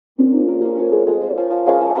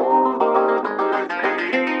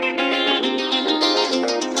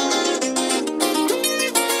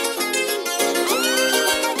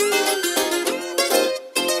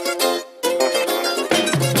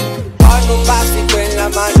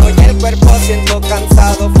mano y el cuerpo siento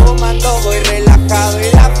cansado. Fumando voy relajado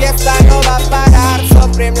y la fiesta no va a parar.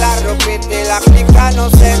 Supreme la ropita y la clica no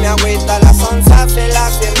se me agüita. Las onzas se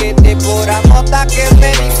las derrite, pura mota que es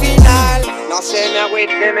medicinal. No se me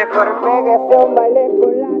agüite, mejor pégase un baile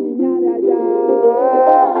con la niña de allá.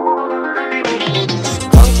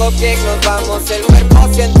 Con Copiec nos vamos, el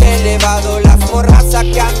cuerpo siente elevado. Las morras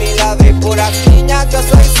aquí a mi lado y puras niñas, yo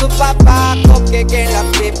soy su papá. Copiec en las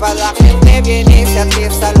pipas, la gente viene y se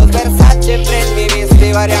atiza. Los Versace en mi vista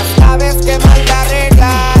y varias naves que manda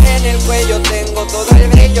arreglar. En el cuello tengo todo el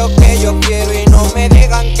brillo que yo quiero y no me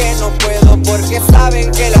digan que no puedo, porque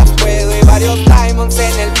saben que las puedo. Y varios diamonds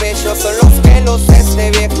en el pecho son los que luce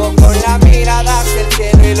este viejo, con la mirada hacia el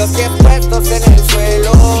cielo y los pies puestos en el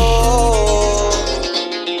suelo.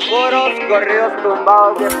 Puros corridos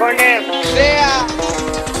tumbados, viejones, sea.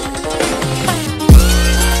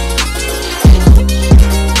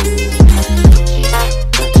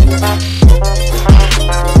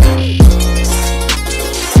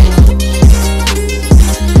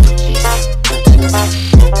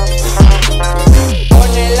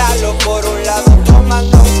 Con el halo por un lado,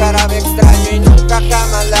 tomando un jarabe extraño y nunca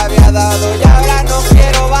jamás le había dado. Y ahora no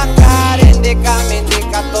quiero bajar, indica, me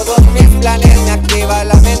indica todos mis planes, me activa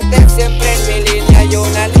la mente siempre en mi línea. Y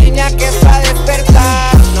una línea que está a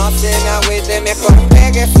despertar. No se me agüite, mejor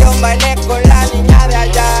péguese un baile con la niña de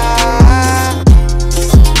allá.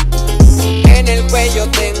 En el cuello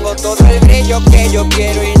tengo todo el brillo que yo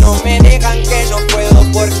quiero y no me digan que no puedo,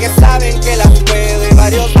 porque saben que las puedo. Y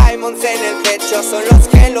varios diamonds en el pecho son los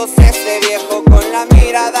que luce este viejo, con la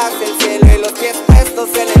mirada hacia el